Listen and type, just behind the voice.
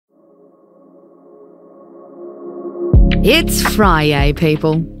It's Friday,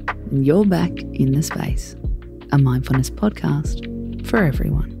 people, and you're back in the space. A mindfulness podcast for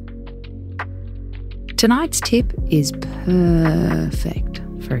everyone. Tonight's tip is perfect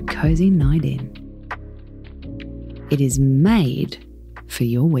for a cozy night in. It is made for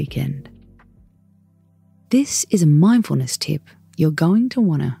your weekend. This is a mindfulness tip you're going to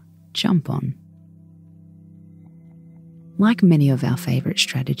want to jump on. Like many of our favourite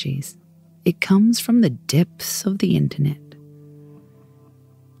strategies, it comes from the depths of the internet.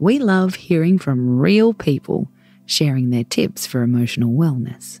 We love hearing from real people sharing their tips for emotional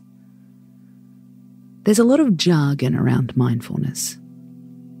wellness. There's a lot of jargon around mindfulness.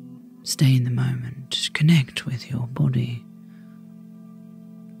 Stay in the moment, connect with your body.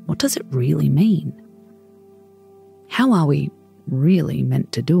 What does it really mean? How are we really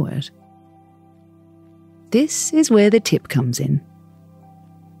meant to do it? This is where the tip comes in.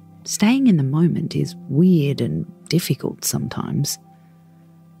 Staying in the moment is weird and difficult sometimes.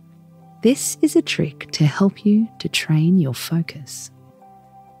 This is a trick to help you to train your focus.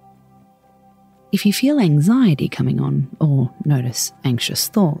 If you feel anxiety coming on or notice anxious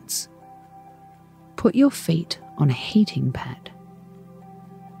thoughts, put your feet on a heating pad.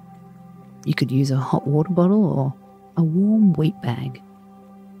 You could use a hot water bottle or a warm wheat bag.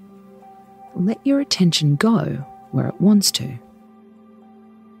 Let your attention go where it wants to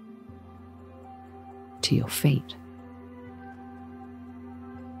your feet.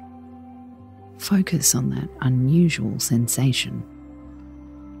 Focus on that unusual sensation,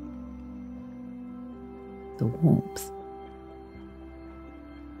 the warmth.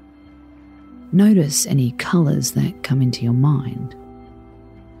 Notice any colours that come into your mind.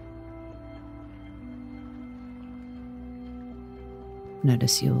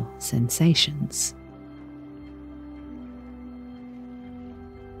 Notice your sensations.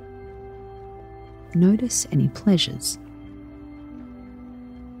 Notice any pleasures.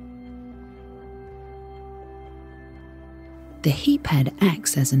 The heat pad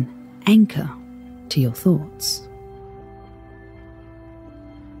acts as an anchor to your thoughts.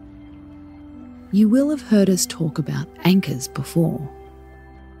 You will have heard us talk about anchors before.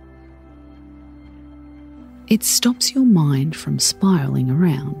 It stops your mind from spiralling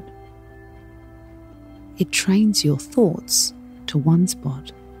around. It trains your thoughts to one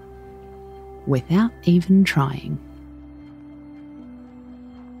spot without even trying.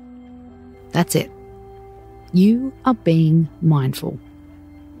 That's it. You are being mindful.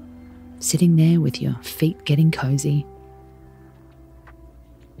 Sitting there with your feet getting cozy.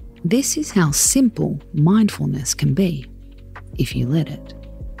 This is how simple mindfulness can be, if you let it.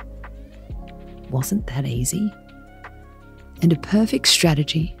 Wasn't that easy? And a perfect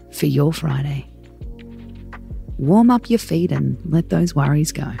strategy for your Friday. Warm up your feet and let those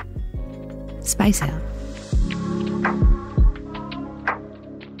worries go. Space out.